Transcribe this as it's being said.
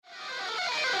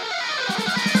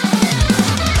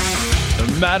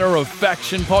Matter of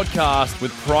Faction podcast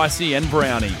with Pricey and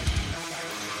Brownie.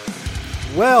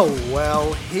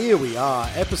 Well, here we are,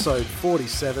 episode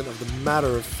 47 of the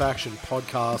Matter of Faction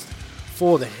podcast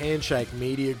for the Handshake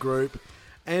Media Group.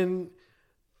 And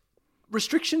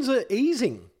restrictions are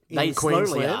easing in They Queensland.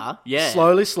 slowly are, yeah.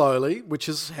 Slowly, which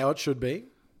is how it should be.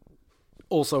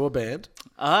 Also a band.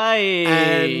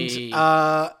 Aye.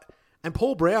 And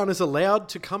Paul Brown is allowed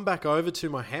to come back over to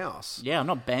my house. Yeah, I'm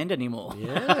not banned anymore.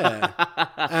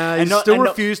 Yeah. He still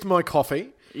refused my coffee.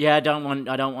 Yeah, I don't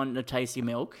want to taste your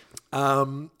milk.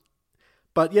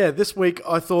 But yeah, this week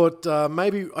I thought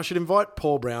maybe I should invite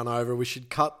Paul Brown over. We should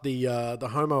cut the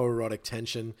homoerotic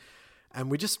tension,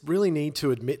 and we just really need to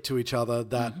admit to each other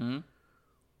that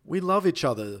we love each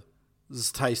other's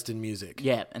taste in music.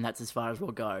 Yeah, and that's as far as we'll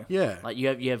go. Yeah. Like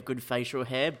you have good facial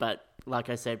hair, but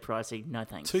like I said, Pricey, no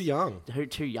thanks. Too young.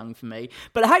 Too young for me.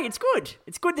 But hey, it's good.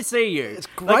 It's good to see you. It's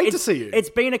great to see you.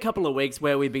 It's been a couple of weeks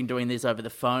where we've been doing this over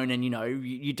the phone, and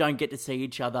you don't get to see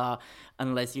each other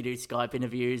unless you do Skype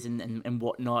interviews and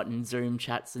whatnot, and Zoom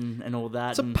chats and all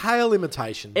that. It's a pale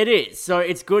imitation. It is. So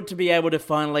it's good to be able to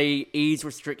finally ease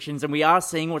restrictions, and we are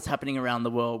seeing what's happening around the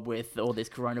world with all this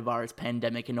coronavirus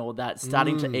pandemic and all that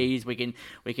starting to ease. We can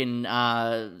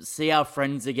see our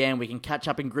friends again. We can catch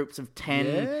up in groups of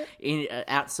 10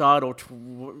 outside, or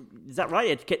is that right?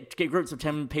 Yeah, get groups of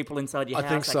 10 people inside your house. I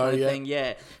think that so. kind of Yeah. thing.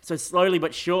 Yeah. So slowly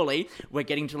but surely, we're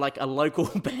getting to like a local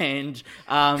band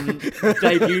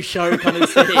debut show kind of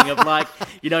setting of like,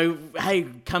 hey,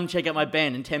 come check out my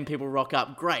band, and 10 people rock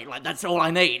up. Great. Like, that's all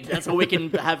I need. That's all we can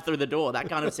have through the door. That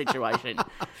kind of situation.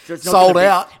 So it's not Sold gonna be-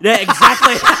 out. Yeah,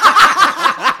 exactly.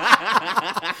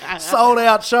 Sold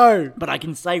out show. But I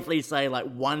can safely say, like,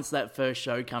 once that first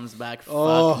show comes back,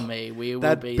 fuck me, we will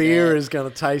That be beer there. is going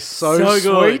to taste so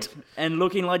good. sweet. And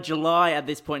looking like July at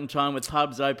this point in time with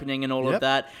pubs opening and all of Yep.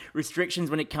 that, restrictions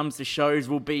when it comes to shows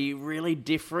will be really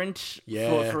different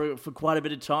for quite a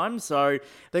bit of time. So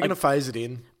They're going to phase it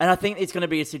in. and I think it's going to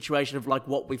be a situation of like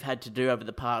what we've had to do over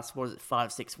the past,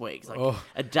 5-6 weeks, like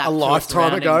adapt a to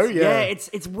lifetime our ago, surroundings. yeah.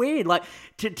 It's weird. Like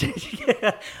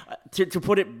to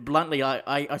put it bluntly,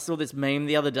 I saw this meme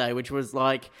the other day, which was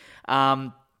like,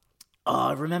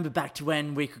 I remember back to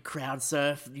when we could crowd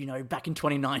surf, back in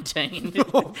 2019.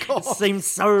 It seems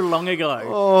so long ago.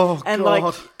 Oh, and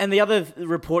God. and the other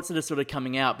reports that are sort of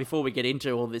coming out before we get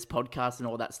into all this podcast and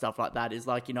all that stuff like that is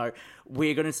like,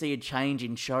 we're going to see a change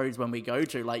in shows when we go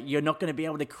to. Like, you're not going to be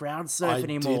able to crowd surf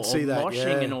anymore, did see or that,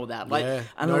 moshing and all that. Like, no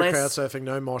unless crowd surfing,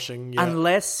 no moshing. Yeah.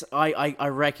 Unless I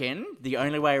reckon the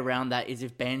only way around that is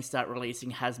if bands start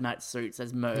releasing hazmat suits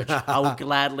as merch. I'll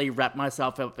gladly wrap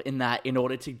myself up in that in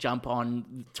order to jump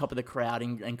on top of the crowd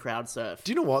and crowd surf.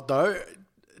 Do you know what, though?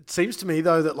 It seems to me,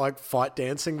 though, that like fight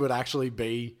dancing would actually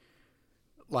be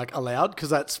like allowed, because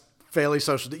that's fairly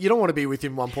social. You don't want to be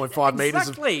within 1.5 meters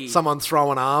Exactly. of someone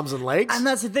throwing arms and legs. And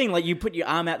that's the thing, like, you put your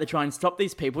arm out to try and stop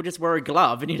these people, just wear a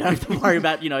glove and you don't have to worry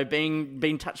about,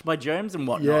 being touched by germs and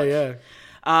whatnot. Yeah.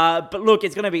 But look,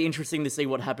 it's going to be interesting to see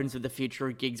what happens with the future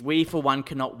of gigs. We, for one,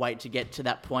 cannot wait to get to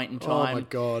that point in time. Oh, my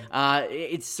God.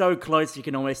 It's so close, you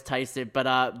can almost taste it.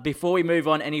 But before we move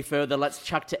on any further, let's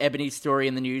chuck to Ebony's story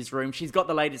in the newsroom. She's got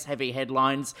the latest heavy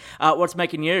headlines. What's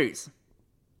making news?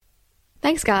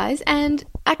 Thanks, guys. And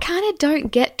I kind of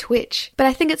don't get Twitch, but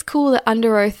I think it's cool that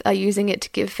Under Oath are using it to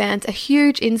give fans a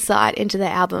huge insight into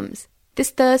their albums. This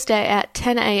Thursday at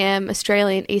 10 a.m.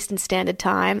 Australian Eastern Standard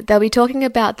Time, they'll be talking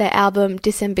about their album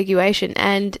Disambiguation,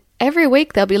 and every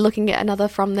week they'll be looking at another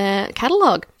from their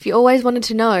catalogue. If you always wanted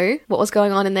to know what was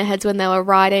going on in their heads when they were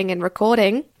writing and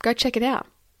recording, go check it out.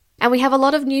 And we have a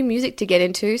lot of new music to get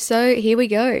into, so here we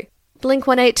go.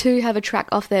 Blink-182 have a track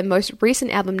off their most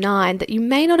recent album 9 that you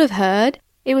may not have heard.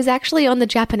 It was actually on the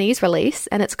Japanese release,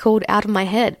 and it's called Out of My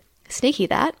Head. Sneaky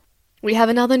that. We have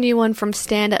another new one from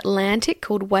Stand Atlantic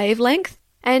called Wavelength.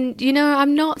 And,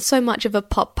 I'm not so much of a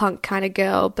pop-punk kind of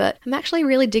girl, but I'm actually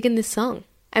really digging this song.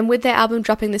 And with their album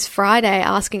dropping this Friday,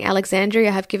 Asking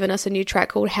Alexandria have given us a new track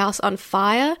called House on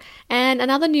Fire, and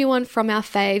another new one from our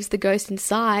faves, The Ghost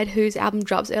Inside, whose album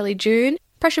drops early June.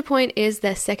 Pressure Point is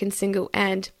their second single,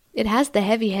 and it has the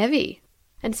heavy.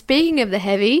 And speaking of the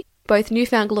heavy, both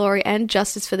Newfound Glory and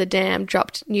Justice for the Damned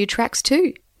dropped new tracks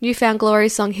too. Newfound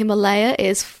Glory's song Himalaya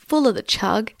is full of the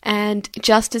chug, and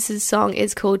Justice's song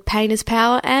is called Pain is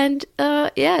Power, and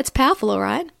it's powerful,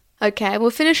 alright? Okay,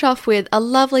 we'll finish off with a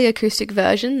lovely acoustic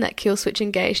version that Killswitch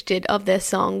Engage did of their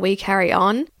song We Carry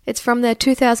On. It's from their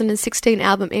 2016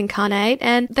 album Incarnate,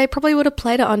 and they probably would have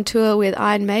played it on tour with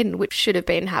Iron Maiden, which should have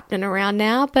been happening around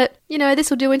now, but, this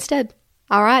will do instead.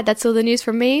 Alright, that's all the news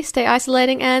from me. Stay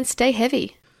isolating and stay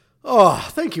heavy. Oh,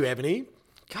 thank you, Ebony.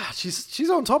 God, she's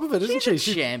on top of it, isn't She's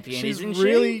she? a champion, she's isn't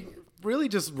she? really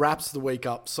just wraps the week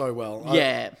up so well.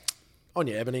 Yeah. On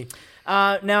you, Ebony.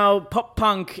 Now, pop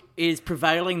punk is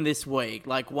prevailing this week,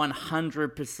 like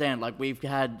 100%. Like, we've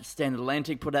had Stand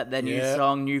Atlantic put out their new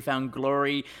song, Newfound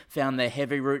Glory, found their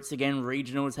heavy roots again.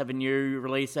 Regionals have a new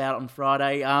release out on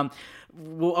Friday.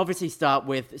 We'll obviously start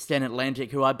with Stand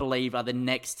Atlantic, who I believe are the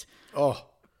next,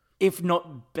 if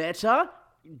not better,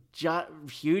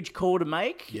 huge call to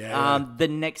make. Yeah. The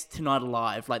next Tonight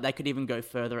Alive. Like, they could even go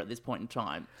further at this point in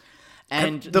time.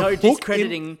 And the no hook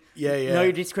discrediting, in-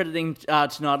 no discrediting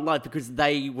Tonight Alive, because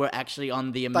they were actually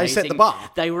on the amazing. They set the bar.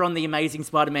 They were on the amazing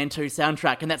Spider-Man 2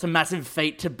 soundtrack, and that's a massive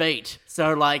feat to beat.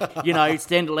 So, like, you know,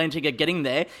 Stand Atlantic are getting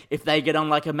there. If they get on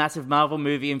like a massive Marvel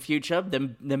movie in future,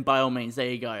 then by all means, there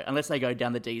you go. Unless they go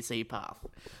down the DC path.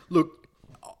 Look,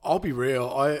 I'll be real.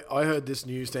 I heard this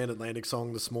new Stand Atlantic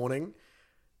song this morning.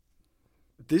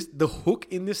 The hook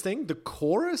in this thing, the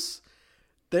chorus,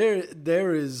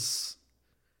 there is.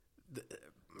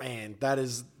 Man, that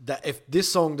if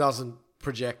this song doesn't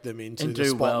project them into the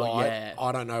spotlight,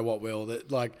 I don't know what will.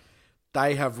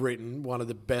 They have written one of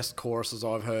the best choruses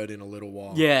I've heard in a little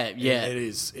while. Yeah. It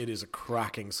is a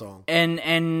cracking song.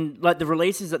 And like the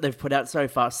releases that they've put out so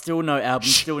far, still no album,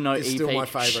 still no EP. Still my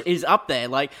favourite. Is up there.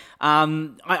 Like,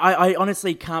 I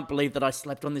honestly can't believe that I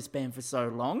slept on this band for so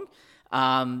long.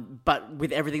 But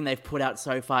with everything they've put out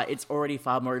so far, it's already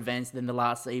far more advanced than the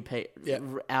last EP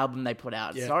album they put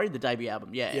out. Yeah. Sorry, the debut album.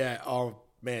 Yeah. Yeah. Oh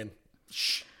man.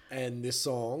 And this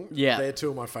song, Yeah. they're two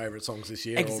of my favourite songs this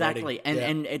year. Exactly, already.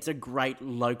 and it's a great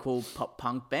local pop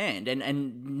punk band,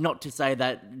 and not to say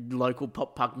that local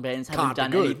pop punk bands haven't Can't be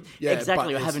done good. any Yeah,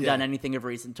 exactly, but or haven't it's- done anything of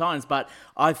recent times. But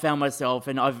I found myself,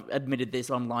 and I've admitted this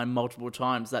online multiple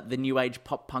times, that the new age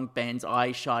pop punk bands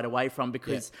I shied away from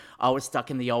because I was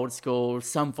stuck in the old school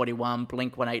Sum 41,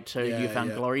 Blink 182,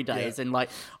 Newfound Glory days, and like.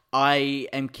 I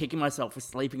am kicking myself for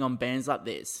sleeping on bands like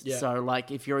this. Yeah. So,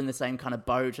 like, if you're in the same kind of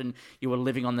boat and you were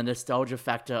living on the nostalgia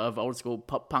factor of old school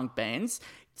pop punk bands,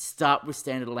 start with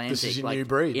Stand Atlantic. This is your like, new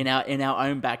breed. in our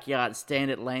own backyard.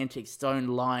 Stand Atlantic, Stone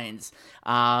Lions,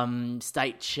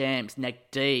 State Champs,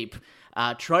 Neck Deep.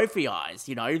 Trophy Eyes,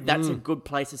 you know, that's a good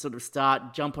place to sort of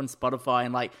start, jump on Spotify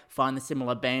and like find the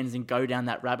similar bands and go down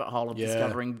that rabbit hole of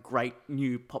discovering great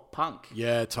new pop punk.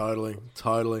 Yeah, totally.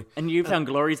 And Newfound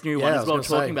Glory's new one I as was well, gonna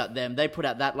talking say. about them. They put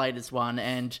out that latest one,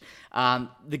 and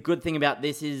the good thing about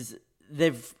this is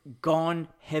they've gone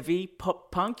heavy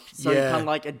pop punk, so Yeah. kind of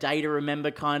like a Day to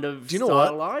Remember kind of Do you know what?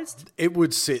 stylized. It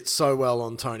would sit so well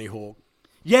on Tony Hawk.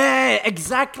 Yeah,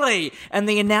 exactly. And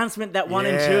the announcement that 1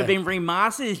 and 2 Yeah. have been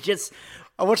remastered is just,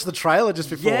 I watched the trailer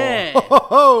just before. Yeah.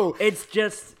 Oh, it's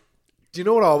just, do you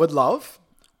know what I would love?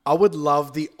 I would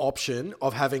love the option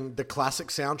of having the classic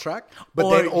soundtrack, but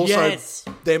Or- then also yes.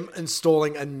 them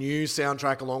installing a new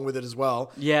soundtrack along with it as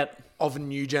well. yeah. Of a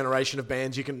new generation of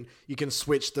bands, you can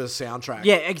switch the soundtrack.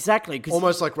 Yeah, exactly. 'Cause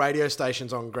Almost like radio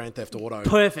stations on Grand Theft Auto.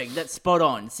 perfect. That's spot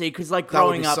on. See, because like That would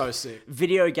growing be up, so sick.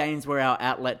 video games were our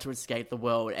outlet to escape the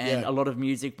world, and Yeah. a lot of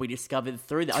music we discovered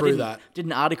through that. Through I that. did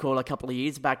an article a couple of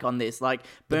years back on this. Like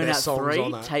Burnout best songs 3,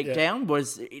 on that, Takedown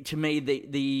was to me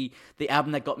the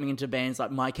album that got me into bands like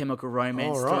My Chemical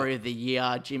Romance, Oh, right. Story of the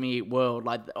Year, Jimmy Eat World.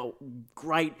 Like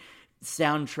great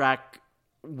soundtrack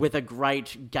with a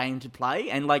great game to play,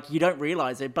 and like you don't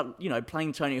realize it, but you know,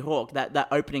 playing Tony Hawk, that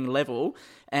opening level,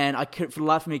 and for the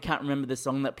life of me can't remember the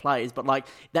song that plays, but like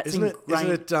that's Isn't ingrained.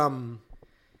 it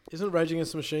Rage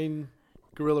Against the Machine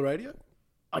Guerrilla Radio?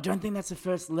 I don't think that's the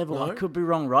first level. No? I could be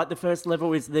wrong, right? The first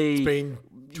level is the. It's been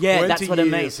 20 yeah, that's what I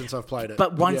years mean. since I've played it.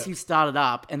 But once Yeah. you start it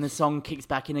up and the song kicks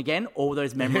back in again, all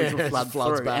those memories will it flood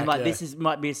floods through. back, and like yeah. this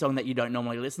might be a song that you don't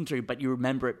normally listen to, but you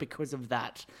remember it because of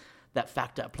that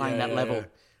factor playing that level. Yeah.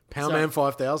 Pound So- Man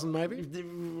 5000 maybe?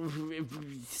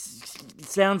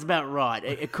 Sounds about right.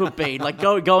 It could be. Like,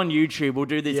 go on YouTube. We'll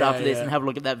do this Yeah, after this yeah. and have a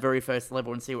look at that very first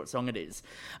level and see what song it is.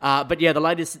 But yeah, the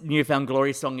latest Newfound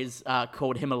Glory song is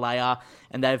called Himalaya,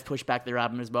 and they've pushed back their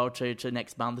album as well to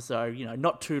next month. So, you know,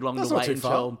 not too long That's to not wait too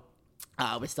far.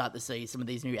 until we start to see some of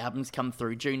these new albums come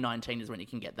through. June 19 is when you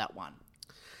can get that one.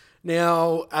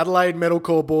 Now, Adelaide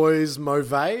metalcore boys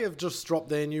Mauvais have just dropped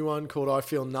their new one called I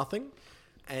Feel Nothing.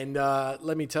 And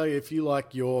let me tell you, if you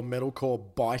like your metalcore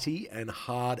bitey and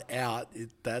hard out,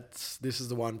 this is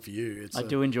the one for you. I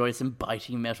do enjoy some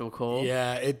bitey metalcore.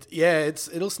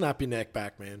 It'll snap your neck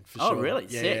back, man. For Oh, sure. really?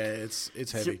 Yeah, Sick. yeah,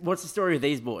 it's So heavy. what's the story of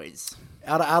these boys?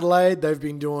 Out of Adelaide, they've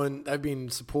been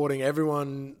supporting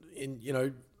everyone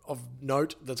of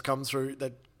note that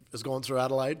has gone through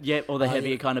Adelaide. Yeah, all the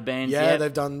heavier kind of bands. Yeah, yeah.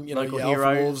 they've done Local your Alpha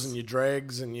heroes. Wolves and your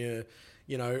Dregs and your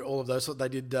all of those. They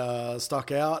did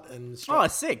Stuck Out and Oh,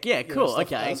 sick. Yeah, cool.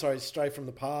 Okay. Stray from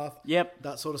the Path. Yep.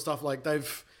 That sort of stuff. Like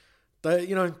they've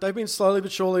been slowly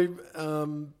but surely,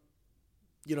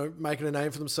 making a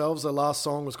name for themselves. Their last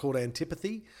song was called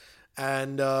Antipathy,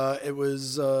 and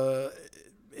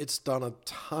it's done a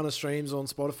ton of streams on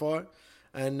Spotify,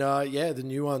 and the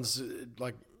new one's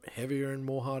like heavier and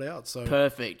more hard out. So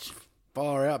Perfect.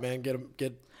 far out, man.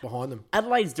 Get behind them.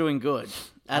 Adelaide's doing good.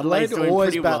 Adelaide doing always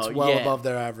pretty bats well Yeah. above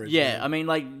their average. Yeah, man. I mean,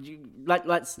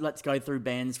 let's go through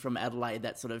bands from Adelaide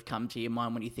that sort of come to your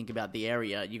mind when you think about the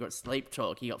area. You got Sleep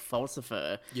Talk, you got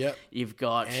Falsifer, Yep. you've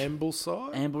got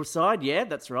Ambleside. Ambleside. Yeah,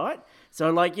 that's right.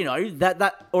 So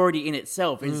that already in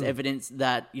itself is evidence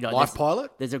that Life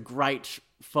Pilot? There's a great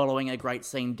following, a great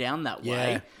scene down that way.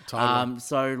 Yeah, totally.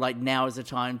 So now is the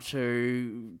time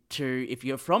to if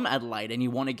you're from Adelaide and you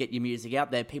want to get your music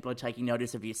out there, people are taking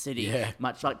notice of your city. Yeah.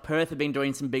 Much like Perth have been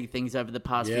doing some big things over the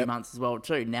past few Yep. months as well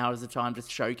too. Now is the time to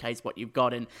showcase what you've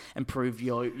got and prove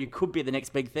you could be the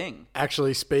next big thing.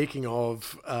 Actually, speaking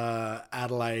of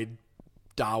Adelaide,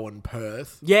 Darwin,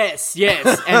 Perth. Yes,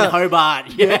 and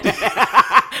Hobart. Yeah.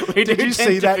 Did you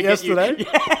see that yesterday?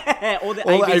 Yeah, all the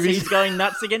All the ABCs ABC going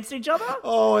nuts against each other.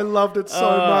 Oh, I loved it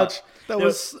so much.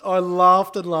 I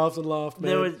laughed and laughed and laughed, man.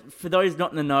 There was, for those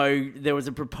not in the know, there was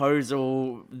a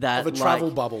proposal that Of a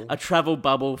travel bubble. a travel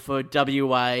bubble for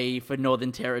WA, for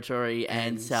Northern Territory,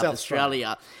 and South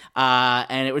Australia,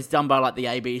 and it was done by the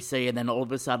ABC, and then all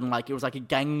of a sudden, it was like a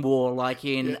gang war,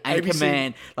 in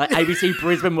Anchorman, ABC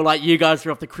Brisbane were like, you guys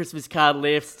are off the Christmas card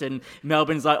list, and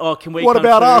Melbourne's like, oh, can we? What come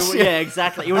about through? us? Yeah,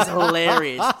 exactly. It was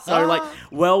hilarious. So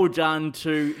well done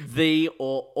to the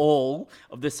or all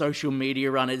of the social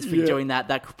media runners for doing that.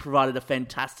 That provided a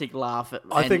fantastic laugh.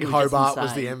 I think it was just Hobart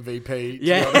was the insane. MVP.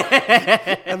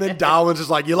 Yeah. And then Darwin's just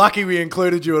like, you're lucky we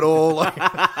included you at all.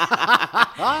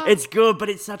 It's good, but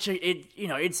it's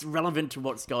it's relevant to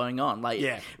what's going on.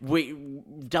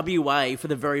 WA for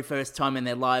the very first time in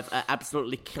their life are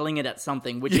absolutely killing it at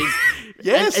something, which is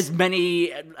Yes. as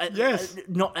many Yes.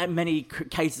 not many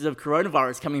cases of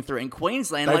coronavirus coming through in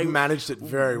Queensland. They've managed it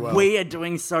very well. We are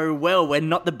doing so well. We're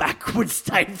not the backward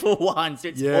state for once.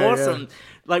 It's Yeah, awesome.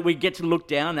 yeah. We get to look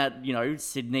down at Sydney and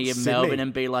Sydney. Melbourne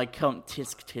and be like, come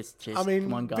tisk tisk tisk. I mean,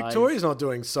 come on, guys. Victoria's not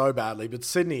doing so badly, but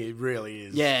Sydney really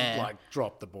is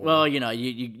drop the ball. Well,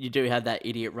 you do have that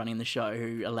idiot running the show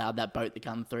who allowed that boat to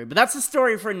come through. But that's a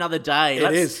story for another day.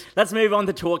 Let's move on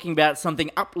to talking about something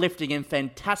uplifting and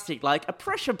fantastic, like a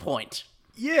Pressure Point.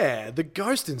 Yeah, The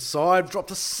Ghost Inside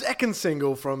dropped a second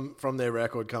single from their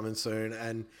record coming soon,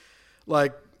 and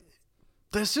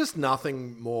there's just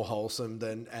nothing more wholesome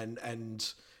than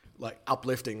and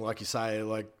uplifting, like you say,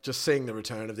 just seeing the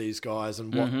return of these guys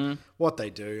and what they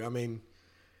do. I mean,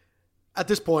 at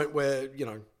this point where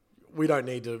we don't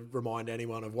need to remind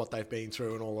anyone of what they've been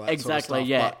through and all that Exactly, sort of stuff,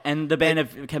 yeah. but And the band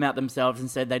have come out themselves and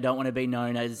said they don't want to be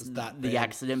known as that the band.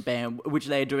 accident band, which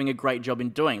they are doing a great job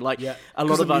in doing. yeah, A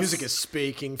lot of the us music is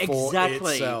speaking for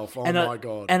exactly. itself. Oh and my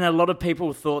god! And a lot of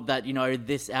people thought that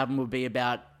this album would be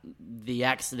about the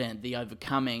accident, the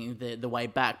overcoming, the way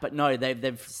back. But no,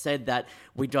 they've said that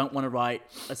we don't want to write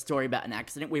a story about an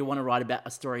accident. We want to write about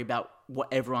a story about what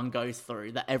everyone goes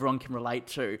through, that everyone can relate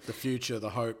to. The future, the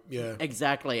hope, yeah.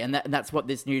 Exactly, and that's what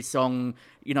this new song,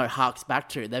 harks back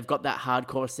to. They've got that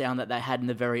hardcore sound that they had in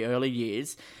the very early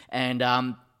years,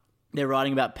 and they're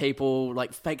writing about people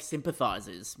like fake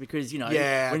sympathizers because,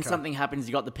 when something happens,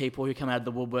 you got the people who come out of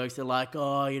the woodworks. They're like,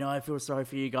 oh, I feel sorry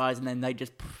for you guys. And then they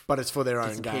just But it's for their own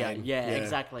disappear. gain. Yeah,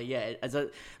 exactly. Yeah. As a,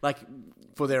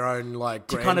 For their own,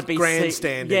 to kind of be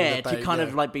grandstanding.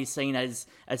 be seen as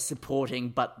supporting,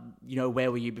 but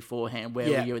where were you beforehand? Where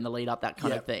were you in the lead up? That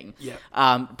kind of thing. Yeah.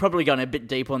 Probably going a bit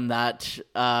deep on that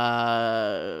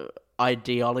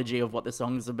ideology of what the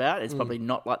song's about. It's probably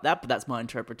not like that, but that's my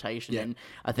interpretation. Yeah. And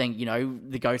I think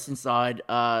The Ghost Inside,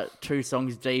 2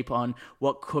 songs deep on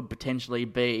what could potentially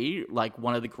be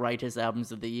one of the greatest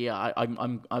albums of the year. I'm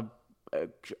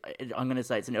going to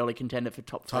say it's an early contender for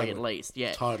top 3 at least.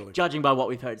 Yeah, Totally. Judging by what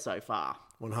we've heard so far.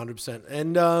 100%.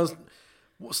 And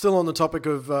still on the topic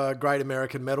of great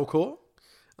American metalcore,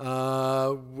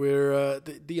 we're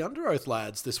the Under Oath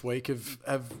lads this week have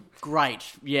Great,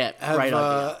 yeah, great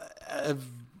idea. Have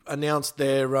announced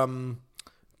they're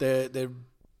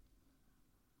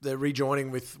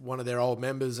rejoining with one of their old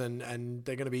members, and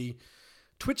they're going to be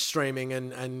Twitch streaming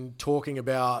and talking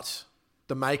about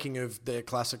the making of their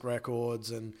classic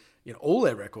records and all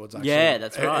their records. Actually, Yeah,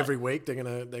 that's right. Every week they're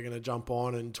gonna jump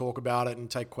on and talk about it and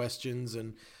take questions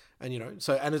and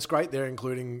it's great. They're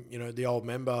including the old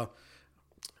member.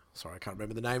 Sorry, I can't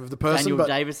remember the name of the person. Daniel but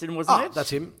Davison, wasn't it? That's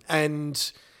him.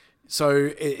 And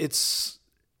so it's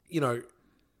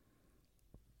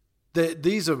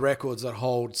these are records that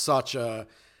hold such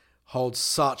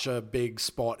a big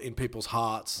spot in people's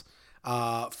hearts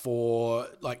for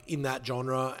like in that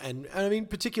genre. And I mean,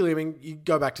 particularly, I mean, you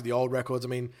go back to the old records. I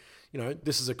mean, you know,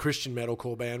 this is a Christian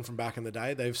metalcore band from back in the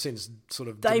day. They've since sort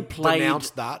of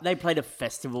denounced that. They played a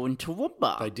festival in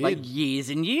Toowoomba. They did. Like years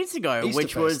and years ago, Easter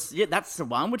which Fest. was, that's the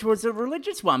one, which was a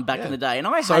religious one back in the day. And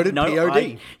I So had did no POD.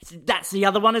 idea. That's the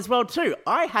other one as well, too.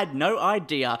 I had no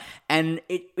idea. And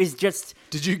it was just...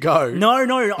 Did you go? No.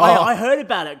 Oh. I heard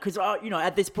about it because, you know,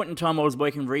 at this point in time, I was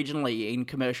working regionally in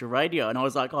commercial radio, and I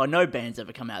was like, oh, no band's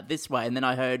ever come out this way. And then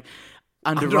I heard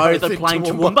Under Oath are playing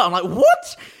Toowoomba. I'm like,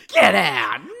 what? Get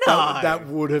out! No, That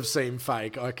would have seemed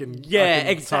fake. I can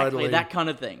exactly, totally... that kind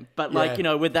of thing. But like, Yeah. you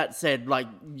know, with that said, like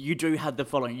you do have the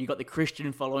following. You got the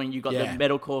Christian following, you got Yeah. the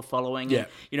metalcore following. Yeah. And,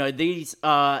 you know, these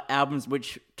are albums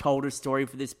which told a story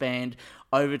for this band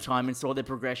over time and saw their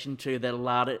progression to their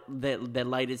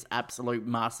latest absolute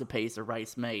masterpiece,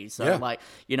 Erase Me. So, Yeah. like,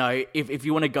 you know, if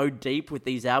you want to go deep with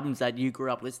these albums that you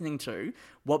grew up listening to,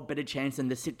 what better chance than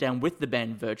to sit down with the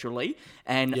band virtually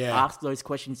and Yeah. ask those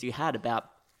questions you had about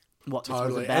what this was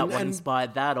Totally. about, And- what and-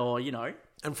 inspired that, or, you know.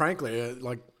 And frankly,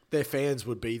 like their fans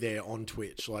would be there on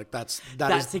Twitch. Like that's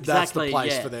the exactly,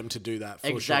 place yeah. for them to do that. For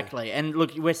Exactly. Sure. And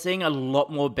look, we're seeing a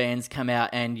lot more bands come out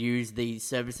and use these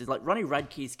services. Like Ronnie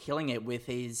Radke's killing it with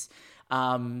his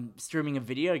streaming of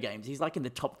video games. He's like in the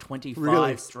top 25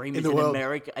 Really? streamers In the world?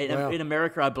 America. Wow. In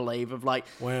America, I believe, of like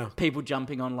Wow. people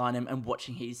jumping online and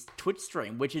watching his Twitch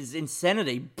stream, which is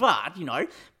insanity. But, you know,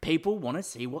 people want to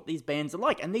see what these bands are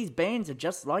like. And these bands are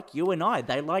just like you and I.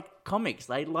 They like comics.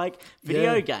 They like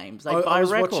video Yeah. games. They I buy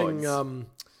was records. watching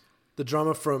the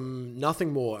drummer from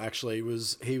Nothing More. Actually,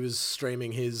 was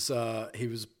streaming his. He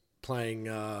was playing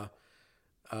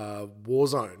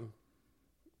Warzone.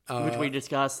 which we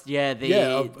discussed,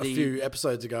 a few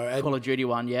episodes ago. And Call of Duty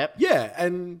one, yep. yeah,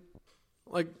 and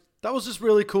like that was just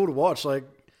really cool to watch. Like,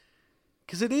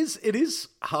 because it is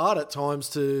hard at times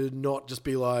to not just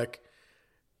be like,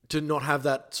 to not have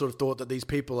that sort of thought that these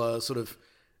people are sort of,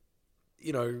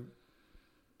 you know,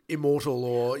 immortal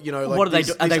or, you know, like What are they?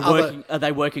 these Working? Are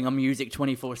they working on music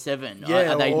 24/7?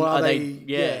 Yeah, Are they?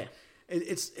 Yeah.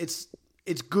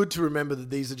 It's good to remember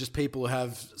that these are just people who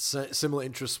have similar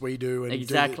interests we do, and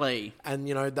Exactly. and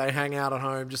you know they hang out at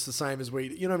home just the same as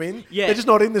we. You know what I mean? Yeah. They're just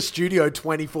not in the studio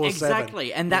 24/7.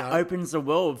 Exactly, and that you know? opens the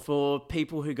world for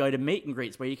people who go to meet and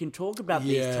greets where you can talk about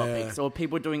these Yeah. topics, or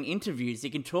people doing interviews. You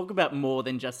can talk about more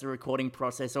than just the recording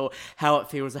process or how it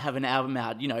feels to have an album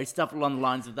out. You know, stuff along the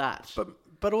lines of that.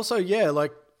 But also, yeah,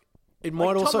 like it might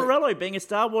Like Tom also. Morello being a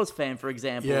Star Wars fan, for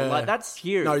example, Yeah. like that's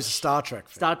huge. No, he's a Star Trek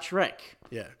fan. Star Trek.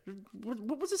 Yeah.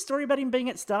 What was the story about him being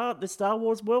at the Star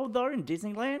Wars world though in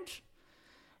Disneyland?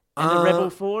 And the Rebel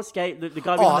Force, the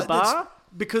guy behind the bar.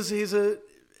 Because he's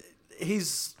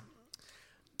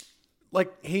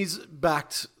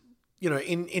backed, you know,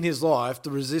 in his life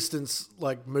the resistance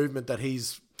like movement that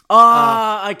he's.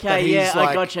 Oh, okay, that yeah, he's, I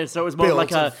like, gotcha. So it was more like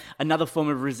built another form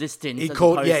of resistance He as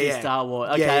called- opposed yeah, to yeah. Star Wars.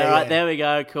 Yeah, Okay, yeah, all right, yeah. there we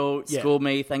go. Cool. Yeah. School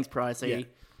me. Thanks, Pricey.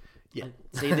 Yeah.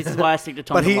 See, this is why I stick to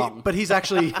Tom DeLonge. But he's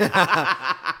actually,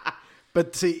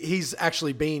 but see, he's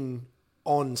actually been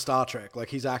on Star Trek. Like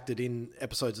he's acted in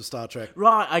episodes of Star Trek.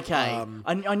 Right, okay.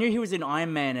 I knew he was in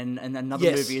Iron Man and another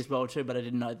Yes. movie as well too, but I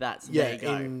didn't know that. So Yeah, there you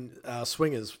go. in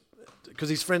Swingers, because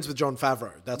he's friends with Jon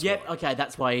Favreau. That's Yep, why. okay,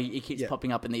 that's why he keeps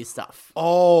popping up in these stuff.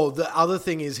 Oh, the other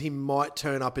thing is he might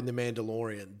turn up in The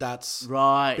Mandalorian. That's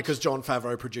Right. because Jon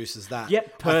Favreau produces that. Yep,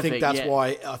 I perfect, think that's yeah.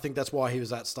 why. I think that's why he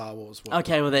was at Star Wars.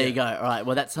 Okay, well, there you go. All right,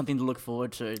 well, that's something to look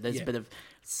forward to. There's Yeah. a bit of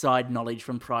side knowledge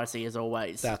from Pricey, as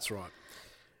always. That's right.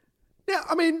 Yeah,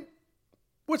 I mean,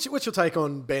 what's your take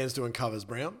on bands doing covers,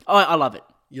 Brown? Oh, I love it.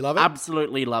 You love it?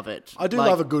 Absolutely love it. I do Like,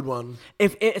 love a good one,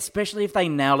 especially if they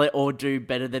nail it or do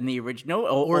better than the original,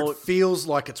 or it feels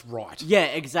like it's right. yeah,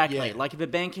 exactly. Yeah. Like if a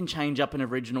band can change up an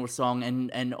original song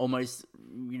and almost,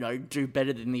 you know, do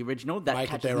better than the original, that Make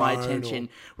it catches their my own, attention.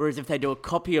 Whereas if they do a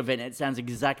copy of it and it sounds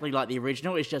exactly like the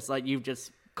original, it's just like you've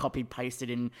just copy pasted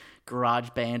in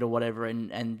GarageBand or whatever,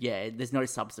 and yeah, there's no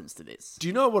substance to this. Do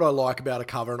you know what I like about a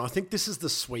cover? And I think this is the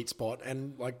sweet spot.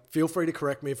 And like, feel free to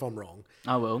correct me if I'm wrong.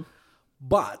 I will.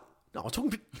 But no,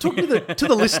 talking to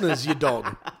the listeners, you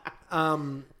dog.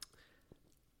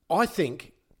 I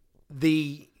think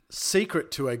the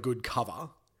secret to a good cover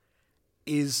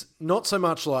is not so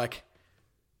much like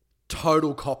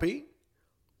total copy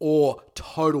or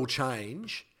total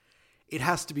change. It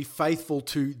has to be faithful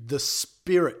to the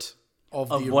spirit of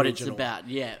the original. What it's about,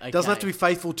 yeah. Okay. It doesn't have to be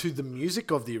faithful to the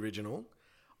music of the original.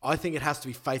 I think it has to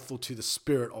be faithful to the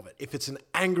spirit of it. If it's an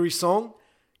angry song,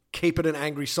 keep it an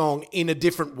angry song in a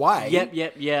different way.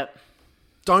 Yep.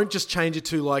 don't just change it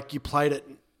to like you played it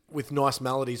with nice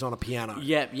melodies on a piano.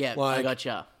 Yep, I Like,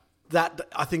 gotcha. That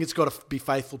I think it's got to be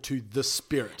faithful to the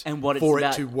spirit And what it's for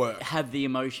about, it to work. have the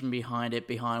emotion behind it,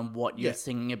 behind what you're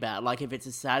singing about. Like if it's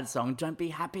a sad song, don't be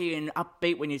happy and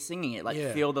upbeat when you're singing it. Like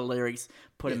feel the lyrics,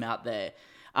 put them out there.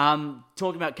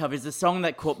 Talking about covers, the song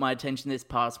that caught my attention this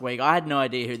past week, I had no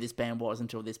idea who this band was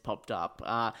until this popped up.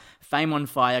 Fame on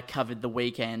Fire covered The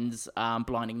Weeknd's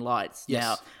Blinding Lights. Yes.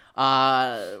 Now,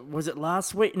 was it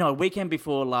last week? No, weekend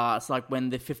before last, like when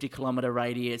the 50-kilometre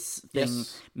radius thing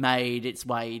made its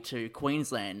way to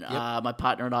Queensland. My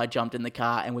partner and I jumped in the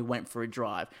car and we went for a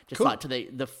drive, just like to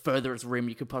the furthest rim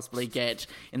you could possibly get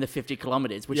in the 50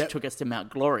 kilometres, which took us to Mount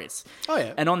Glorious. Oh,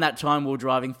 yeah. And on that time, we were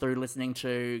driving through listening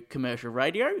to commercial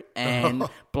radio, and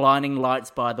Blinding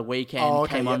Lights by The Weeknd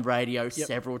came on radio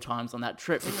several times on that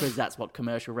trip, because that's what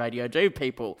commercial radio do,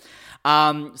 people.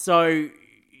 So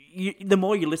the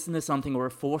more you listen to something or are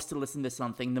forced to listen to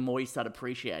something, the more you start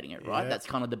appreciating it, right? Yeah. That's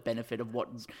kind of the benefit of what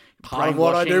Part of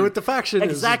what I do with the faction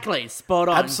exactly, is spot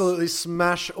on. absolutely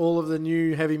smash all of the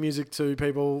new heavy music to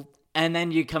people. And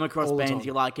then you come across all the bands time.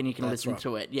 you like and you can That's listen right.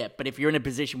 to it. Yeah, but if you're in a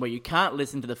position where you can't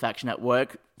listen to the faction at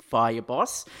work, fire your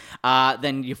boss,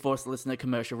 then you're forced to listen to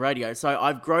commercial radio. So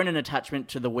I've grown an attachment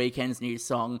to The Weeknd's new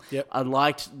song. Yep. I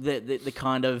liked the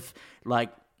kind of like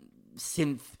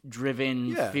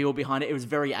synth-driven feel behind it. It was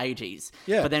very 80s.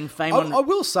 Yeah, But then Fame I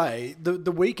will say the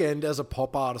Weeknd as a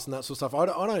pop artist and that sort of stuff. I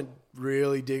don't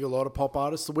really dig a lot of pop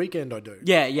artists. The Weeknd I do.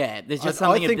 Yeah. There's just I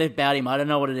something think- about him. I don't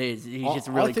know what it is. He's just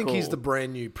really I think cool. he's the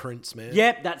brand new Prince, man.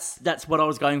 Yep, that's what I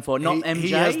was going for. Not MJ,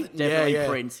 he has definitely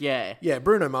Prince. Yeah. Yeah,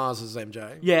 Bruno Mars is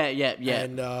MJ.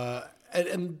 Yeah.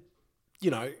 And you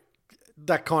know,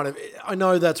 that kind of, I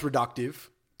know that's reductive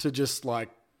to just like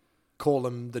call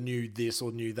him the new this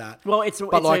or new that. Well, I feel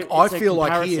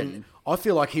comparison.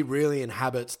 like he really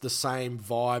inhabits the same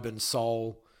vibe and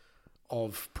soul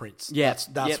of Prince. Yeah,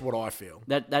 that's what I feel.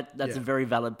 That's a very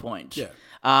valid point.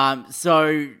 Yeah.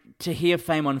 So to hear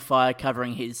Fame on Fire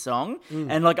covering his song,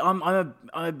 and like I'm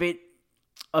a bit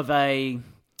of a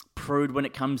prude when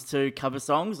it comes to cover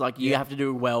songs. Like you have to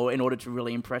do well in order to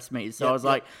really impress me. So I was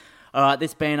like, all right,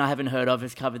 this band I haven't heard of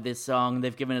has covered this song.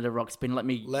 They've given it a rock spin. Let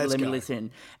me go.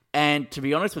 listen. And to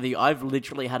be honest with you, I've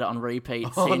literally had it on repeat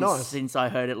since I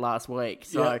heard it last week.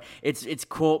 So it's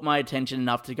caught my attention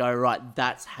enough to go, right,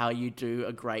 that's how you do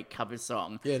a great cover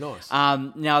song. Yeah, nice.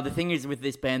 Now the thing is with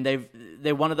this band,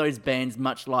 they're one of those bands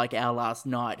much like Our Last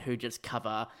Night who just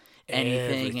cover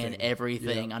anything and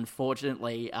everything,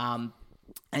 unfortunately. And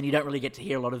you don't really get to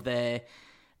hear a lot of their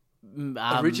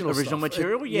original stuff.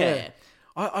 material. Yeah.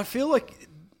 I feel like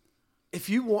if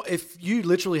you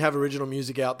literally have original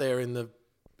music out there in the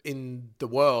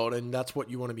world and that's what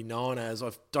you want to be known as,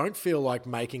 I don't feel like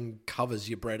making covers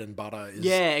your bread and butter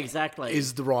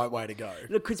is the right way to go.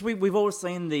 Look, because we've all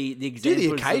seen the examples. Do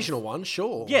the occasional one,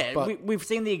 sure. Yeah, but we've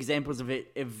seen the examples of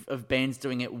it of bands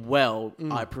doing it well.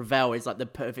 I Prevail is like the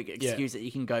perfect excuse that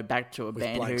you can go back to a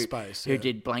band Blank who Space,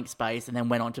 did Blank Space and then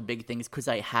went on to big things because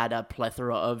they had a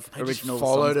plethora of they original just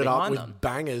followed songs it up behind with them.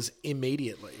 bangers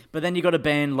immediately. But then you got a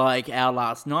band like Our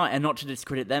Last Night, and not to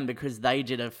discredit them because they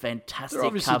did a fantastic They're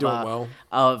obviously cover doing well.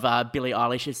 of Billie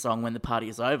Eilish's song "When the Party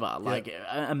Is Over." Like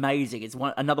amazing. It's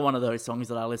another one of those songs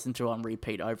that I listen to on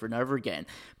repeat over and over again.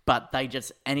 But they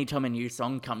just anytime a new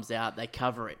song comes out, they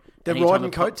cover it. They're Anytime riding a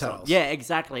pop song- coattails. Yeah,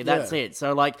 exactly. That's it.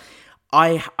 So like,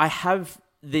 I have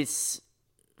this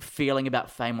feeling about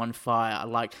Fame on Fire.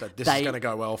 Like This is going to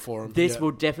go well for them. This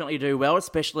will definitely do well,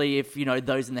 especially if, you know,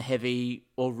 those in the heavy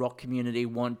or rock community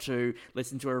want to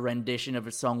listen to a rendition of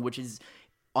a song which is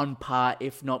on par,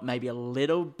 if not maybe a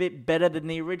little bit better than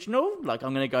the original. Like,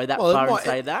 I'm going to go that far and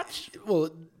say that. Well,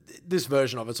 this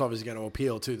version of it's obviously going to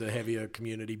appeal to the heavier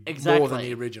community Exactly. more than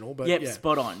the original. But Yep,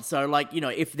 spot on. So, like, you know,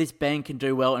 if this band can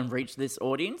do well and reach this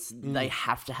audience, they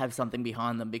have to have something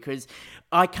behind them, because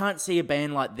I can't see a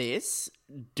band like this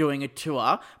doing a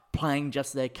tour playing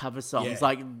just their cover songs. Yeah.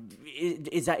 Like,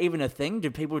 is that even a thing?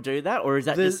 Do people do that? Or is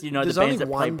that just, you know, the there's bands only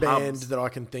that play one band pubs? that I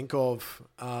can think of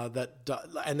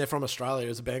and they're from Australia.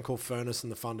 There's a band called Furnace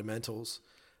and the Fundamentals.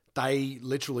 They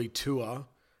literally tour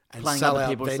and Playing sell other out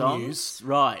people's venues, songs?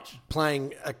 Right.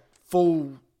 playing a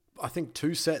full, I think,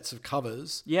 2 sets of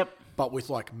covers. Yep. But with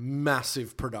like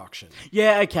massive production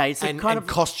Yeah, okay. So and kind of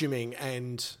costuming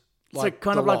and like so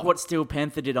kind the of like lot. what Steel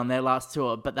Panther did on their last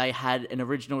tour, but they had an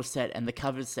original set and the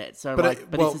cover set. So But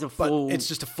like, this is a full. it's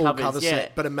just a full covers, cover yeah.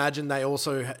 set. But imagine they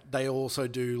also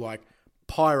do like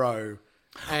pyro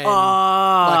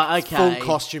and okay. full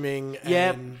costuming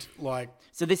Yep. and like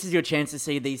So this is your chance to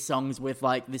see these songs with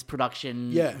like this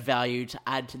production value to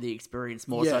add to the experience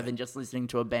more so than just listening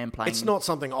to a band playing. it's not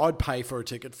something I'd pay for a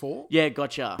ticket for. Yeah,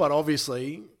 gotcha. But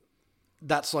obviously,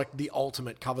 that's like the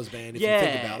ultimate covers band if you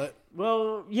think about it.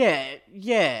 Well,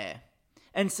 yeah.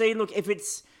 And see, look, if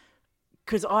it's...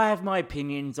 Because I have my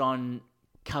opinions on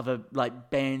cover, like,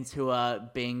 bands who are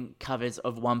being covers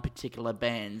of one particular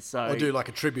band, so... Or do like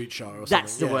a tribute show or something.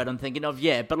 That's the word I'm thinking of,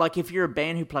 yeah. But, like, if you're a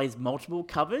band who plays multiple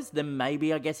covers, then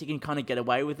maybe, I guess, you can kind of get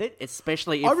away with it,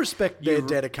 especially if... I respect their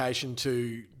dedication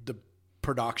to the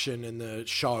production and the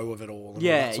show of it all and all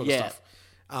that sort of stuff.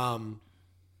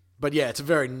 But yeah, it's a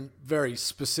very, very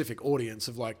specific audience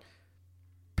of, like,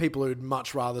 people who'd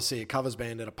much rather see a covers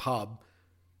band at a pub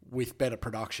with better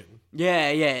production.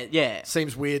 Yeah.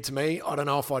 Seems weird to me. I don't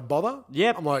know if I'd bother.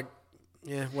 Yep. I'm like,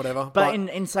 yeah, whatever. But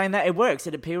in saying that, it works.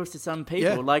 It appeals to some people.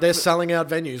 Yeah, Like they're selling out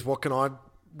venues.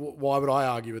 Why would I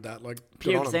argue with that? Like,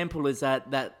 pure example is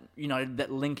that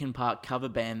Linkin Park cover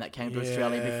band that came to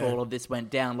Australia before all of this went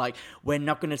down. Like, we're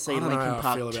not going to see Linkin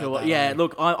Park tour.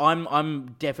 Look,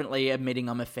 I'm definitely admitting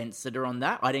I'm a fence sitter on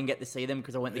that. I didn't get to see them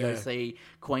because I went to go see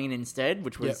Queen instead,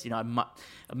 which was much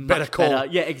better.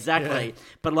 Yeah, exactly. Yeah.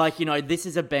 But like, this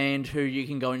is a band who you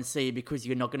can go and see because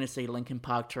you're not going to see Linkin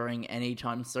Park touring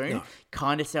anytime soon. No.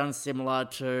 Kind of sounds similar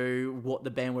to what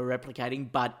the band we're replicating,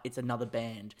 but it's another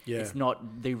band. Yeah. It's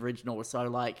not the original. So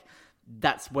like,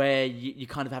 that's where you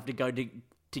kind of have to go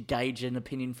to gauge an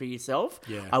opinion for yourself.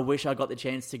 Yeah. I wish I got the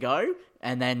chance to go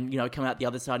and then, come out the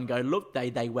other side and go, look,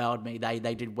 they wowed me.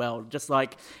 They did well. Just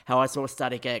like how I saw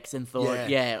Static X and thought,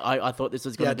 I thought this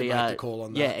was going to be a call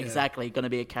on that. Yeah, exactly. Going to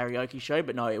be a karaoke show,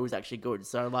 but no, it was actually good.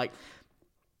 So like,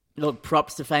 look,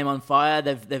 props to Fame on Fire.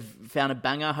 They've found a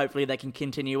banger. Hopefully they can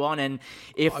continue on. And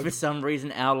if for some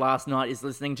reason our last night is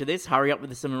listening to this, hurry up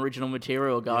with some original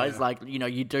material, guys. Yeah. Like,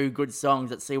 you do good songs.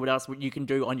 Let's see what else you can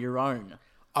do on your own.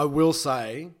 I will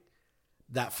say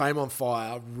that Fame on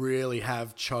Fire really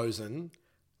have chosen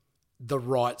the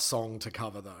right song to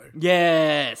cover, though.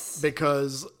 Yes.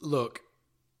 Because, look,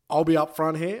 I'll be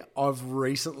upfront here. I've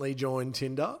recently joined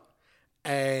Tinder.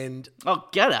 And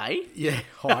g'day. Yeah,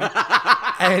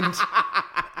 hi. And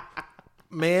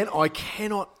man, I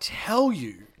cannot tell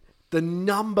you the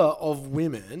number of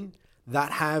women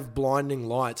that have Blinding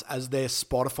Lights as their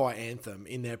Spotify anthem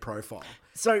in their profile.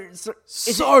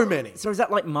 So many. So is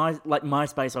that like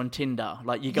MySpace on Tinder?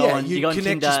 Like you go on connect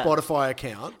Tinder, your Spotify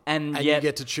account and you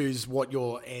get to choose what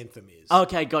your anthem is.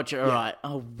 Okay, gotcha. All right.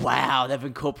 Oh wow, they've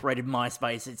incorporated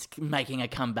MySpace. It's making a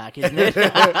comeback, isn't it?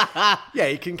 Yeah,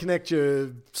 you can connect your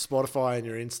Spotify and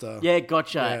your Insta. Yeah,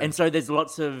 gotcha. Yeah. And so there's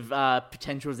lots of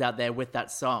potentials out there with that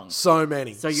song. So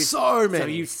many. So many. So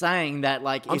you're saying that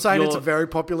like I'm saying it's a very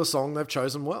popular song they've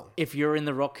chosen well. If you're in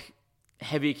the rock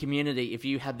heavy community, if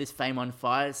you have this Fame on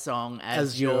Fire song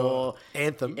as your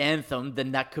anthem,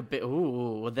 then that could be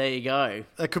there you go.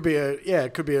 That could be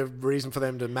a reason for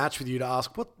them to match with you to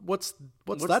ask what's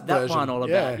that version one all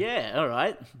about? Yeah, all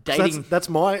right. Dating that's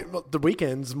The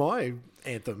Weeknd's my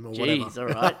anthem or whatever. Jeez, all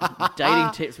right.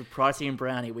 Dating tips with Pricey and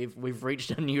Brownie. We've reached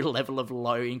a new level of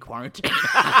low in quarantine.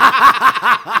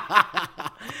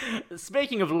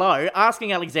 Speaking of low,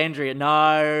 Asking Alexandria.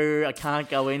 No, I can't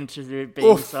go into it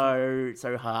being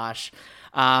so harsh.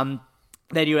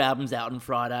 Their new album's out on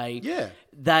Friday. Yeah.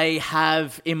 They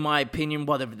have, in my opinion,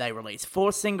 they released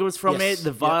 4 singles from it.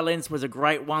 The Violence was a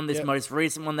great one. This most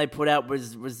recent one they put out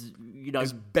was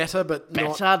better, but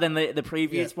better than the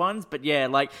previous ones. But yeah,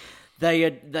 like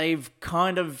they've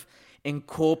kind of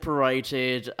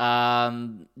incorporated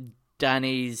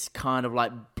Danny's kind of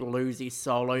like bluesy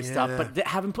solo stuff, but they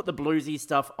haven't put the bluesy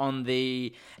stuff on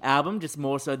the album, just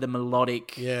more so the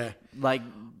melodic, like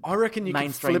I reckon you can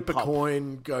flip pop. A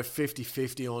coin, go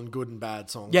 50-50 on good and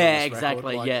bad songs. Yeah,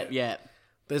 exactly. Yeah.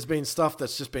 There's been stuff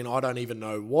that's just been, I don't even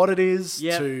know what it is,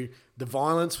 to The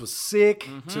Violence was sick,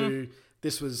 to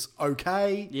this was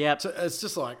okay. Yeah. It's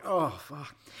just like, oh,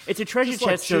 fuck. It's a treasure just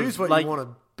chest choose of, what you want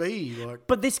to be. Like.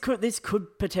 But this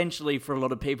could potentially, for a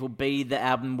lot of people, be the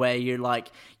album where you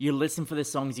listen for the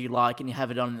songs you like and you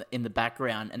have it on in the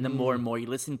background, and the more and more you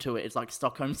listen to it, it's like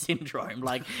Stockholm Syndrome.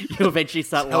 Like you eventually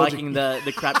start liking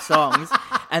the crap songs,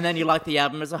 and then you like the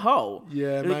album as a whole.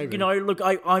 Yeah, maybe. Look,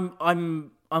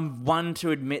 I'm one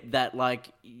to admit that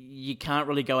like you can't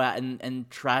really go out and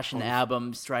trash an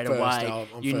album straight away.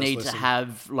 You need to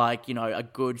have like a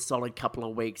good solid couple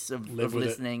of weeks of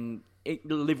listening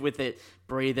live with it,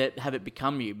 breathe it, have it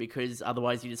become you, because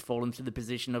otherwise you just fall into the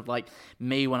position of like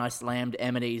me when I slammed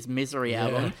Eminem's Misery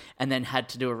album and then had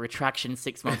to do a retraction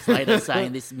 6 months later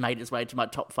saying this made its way to my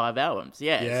top 5 albums.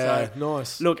 Yeah, so,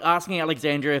 nice. Look, asking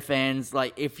Alexandria fans,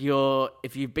 like if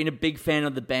you've been a big fan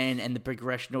of the band and the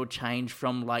progressional change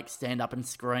from like Stand Up and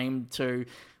Scream to,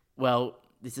 well,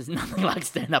 this is nothing like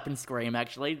Stand Up and Scream,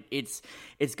 actually. It's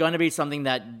going to be something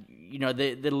that, you know,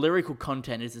 the lyrical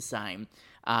content is the same,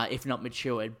 if not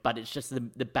matured, but it's just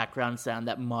the background sound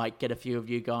that might get a few of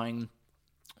you going,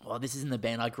 well, this isn't the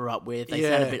band I grew up with. They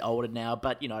sound a bit older now,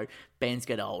 but, you know, bands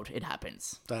get old. It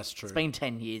happens. That's true. It's been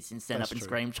 10 years since Stand Up and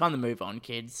Scream. Time to move on,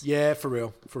 kids. Yeah, for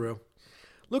real.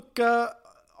 Look,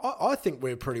 I think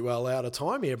we're pretty well out of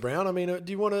time here, Brown. I mean,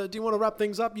 do you want to wrap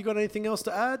things up? You got anything else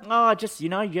to add? Oh, just, you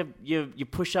know, you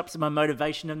push-ups are my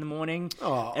motivation in the morning.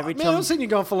 Oh, I've seen you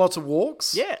going for lots of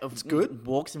walks. Yeah, it's good.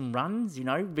 Walks and runs, you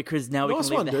know, because now we can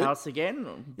leave the house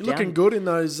again. You're looking good in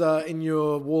those in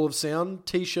your Wall of Sound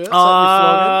t-shirts.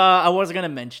 I wasn't going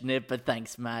to mention it, but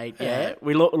thanks, mate. Yeah,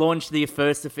 we launched the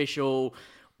first official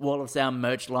Wall of Sound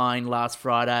merch line last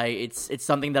Friday. It's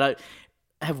something that I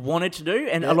have wanted to do,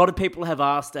 and a lot of people have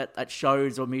asked at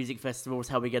shows or music festivals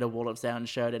how we get a Wall of Sound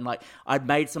shirt, and like I'd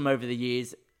made some over the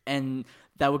years and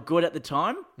they were good at the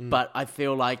time, but I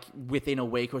feel like within a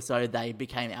week or so they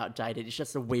became outdated. It's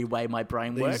just a wee way my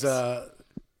brain works.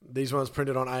 These ones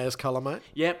printed on AS Colour, mate?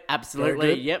 Yep,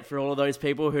 absolutely. Yep, for all of those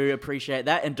people who appreciate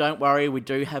that. And don't worry, we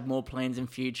do have more plans in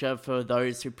future for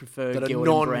those who prefer Guild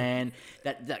and Brand.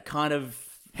 That kind of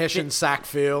Hessian sack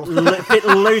feel. Bit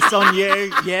loose on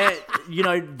you. Yeah, you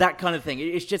know, that kind of thing.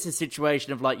 It's just a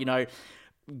situation of like, you know,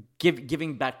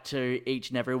 giving back to each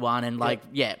and every one. And like,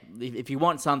 if you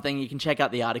want something, you can check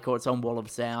out the article. It's on Wall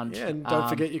of Sound. Yeah, and don't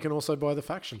forget you can also buy the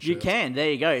faction shirt. You can. There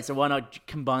you go. So why not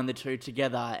combine the two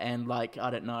together and like, I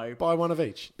don't know. Buy one of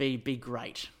each. Be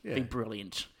great. Yeah. Be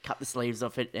brilliant. Cut the sleeves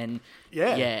off it and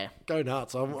go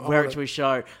nuts. Wear it to a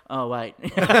show. Oh, wait.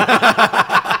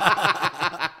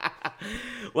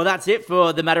 Well, that's it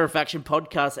for the Matter of Faction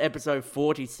podcast, episode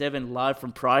 47, live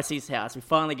from Pricey's house. We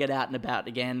finally get out and about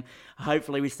again.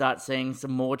 Hopefully we start seeing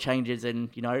some more changes and,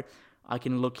 you know, I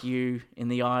can look you in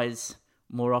the eyes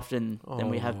more often than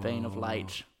we have been of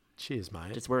late. Cheers,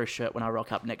 mate. Just wear a shirt when I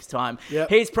rock up next time. Yep.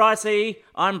 He's Pricey.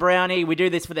 I'm Brownie. We do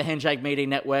this for the Handshake Media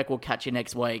Network. We'll catch you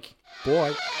next week.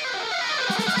 Boy.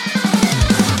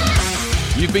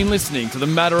 You've been listening to the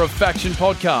Matter of Faction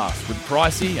podcast with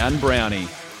Pricey and Brownie.